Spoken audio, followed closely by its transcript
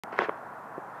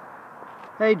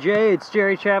Hey Jay, it's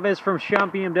Jerry Chavez from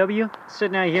Champ BMW,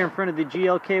 sitting out here in front of the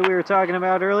GLK we were talking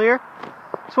about earlier.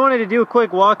 Just wanted to do a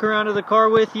quick walk around of the car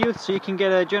with you so you can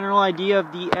get a general idea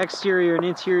of the exterior and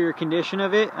interior condition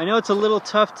of it. I know it's a little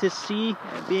tough to see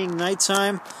being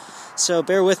nighttime, so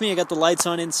bear with me, I got the lights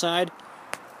on inside.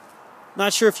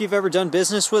 Not sure if you've ever done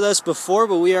business with us before,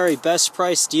 but we are a best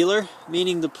price dealer,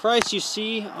 meaning the price you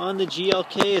see on the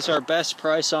GLK is our best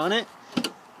price on it.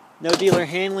 No dealer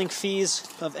handling fees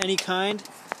of any kind,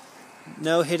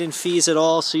 no hidden fees at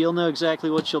all, so you'll know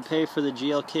exactly what you'll pay for the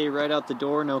GLK right out the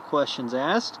door, no questions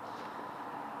asked.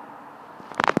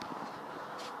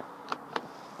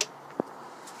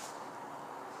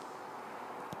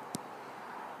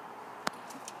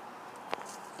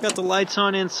 Got the lights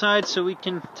on inside so we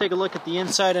can take a look at the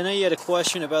inside. I know you had a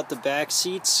question about the back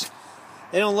seats.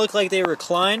 They don't look like they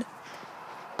recline,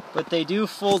 but they do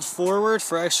fold forward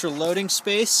for extra loading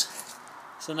space.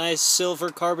 It's a nice silver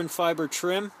carbon fiber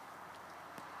trim.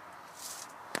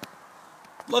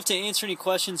 Love to answer any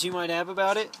questions you might have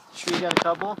about it. Sure you got a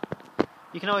couple.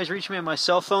 You can always reach me on my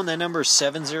cell phone. That number is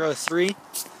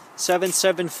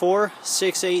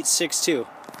 703-774-6862.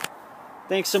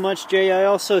 Thanks so much, Jay. I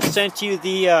also sent you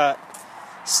the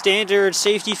standard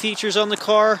safety features on the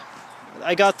car.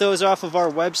 I got those off of our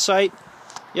website.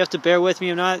 You have to bear with me,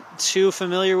 I'm not too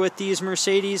familiar with these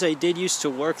Mercedes. I did used to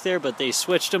work there, but they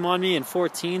switched them on me in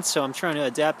 2014, so I'm trying to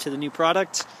adapt to the new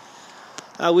product.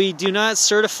 We do not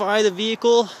certify the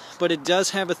vehicle, but it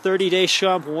does have a 30-day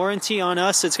shop warranty on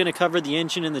us. It's going to cover the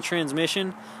engine and the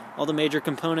transmission, all the major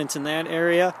components in that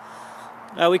area.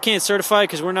 We can't certify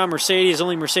because we're not Mercedes,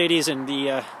 only Mercedes and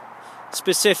the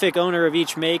specific owner of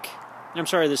each make.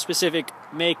 The specific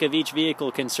make of each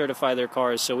vehicle can certify their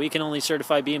cars. So we can only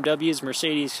certify BMWs,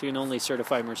 Mercedes can only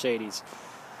certify Mercedes.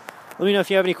 Let me know if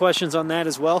you have any questions on that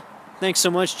as well. Thanks so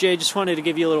much, Jay. Just wanted to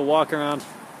give you a little walk around.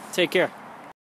 Take care.